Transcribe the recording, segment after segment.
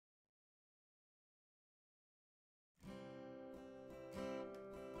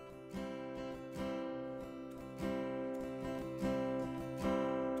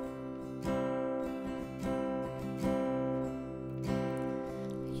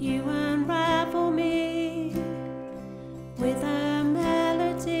You unravel me with a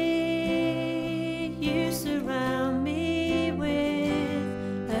melody. You surround me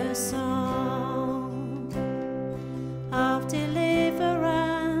with a song of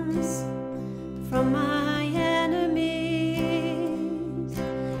deliverance from my enemies,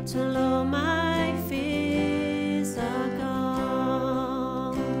 till all my fears are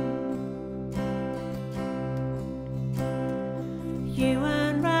gone. You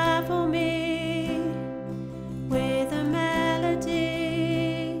unravel me with a melody.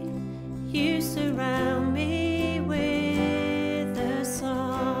 You surround me with a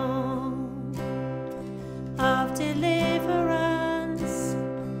song of deliverance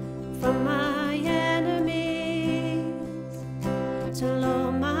from my enemies, till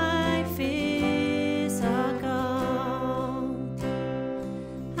all my fears are gone.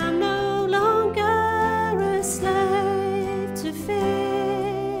 I'm no longer a slave to fear.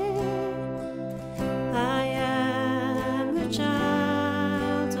 I am a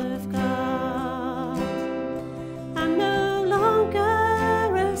child of God. I'm no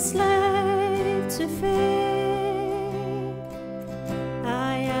longer a slave to fear.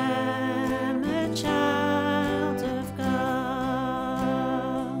 I am a child of God.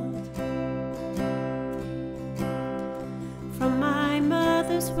 From my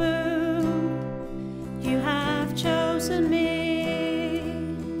mother's womb, you have chosen me.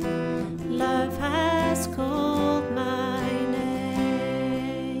 Love has called my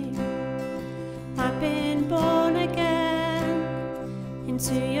name. I've been born again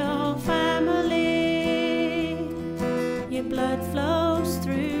into your family. Your blood flows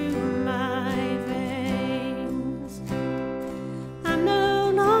through my veins. I'm no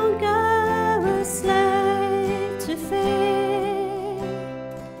longer a slave to fear.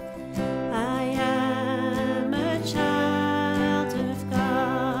 I am a child of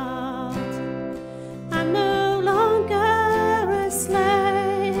God. I'm no longer a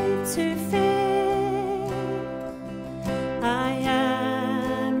slave to fear. I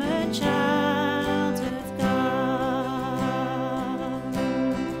am a child of God.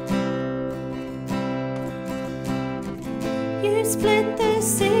 You split the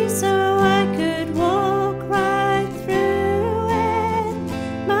sea so I could walk right through it.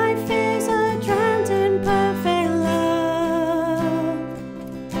 My fears are drowned in perfect love.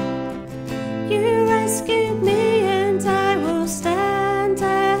 You rescued me and I will stand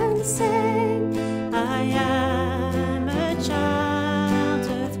and sing. I am a child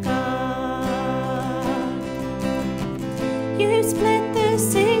of God. You split the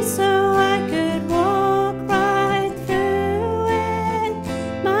sea so I could walk right through it.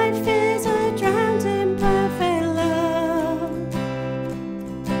 My fears are drowned in perfect love.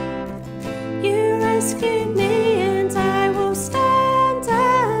 You rescued me and I will stand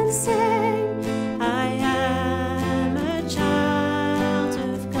and sing. I am a child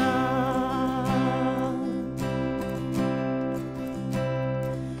of God.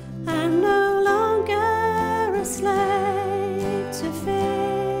 I'm no longer a slave to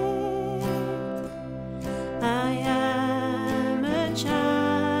fear. I am a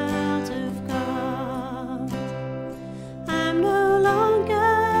child of God. I'm no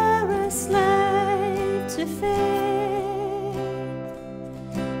longer a slave to fear.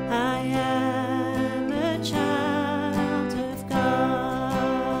 I am a child of God.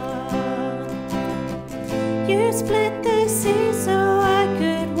 You split the sea so I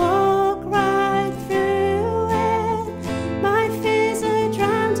could walk right through it. My fears are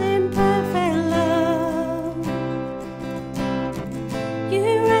drowned in perfect love. You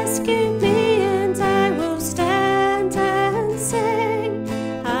rescued me and I will stand and sing.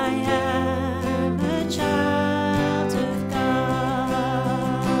 I am a child of God.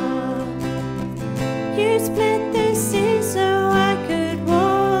 You split the sea so I could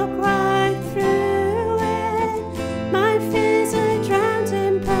walk right through it. My fears are drowned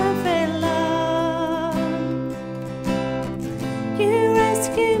in perfect love. You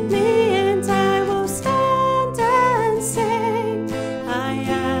rescued me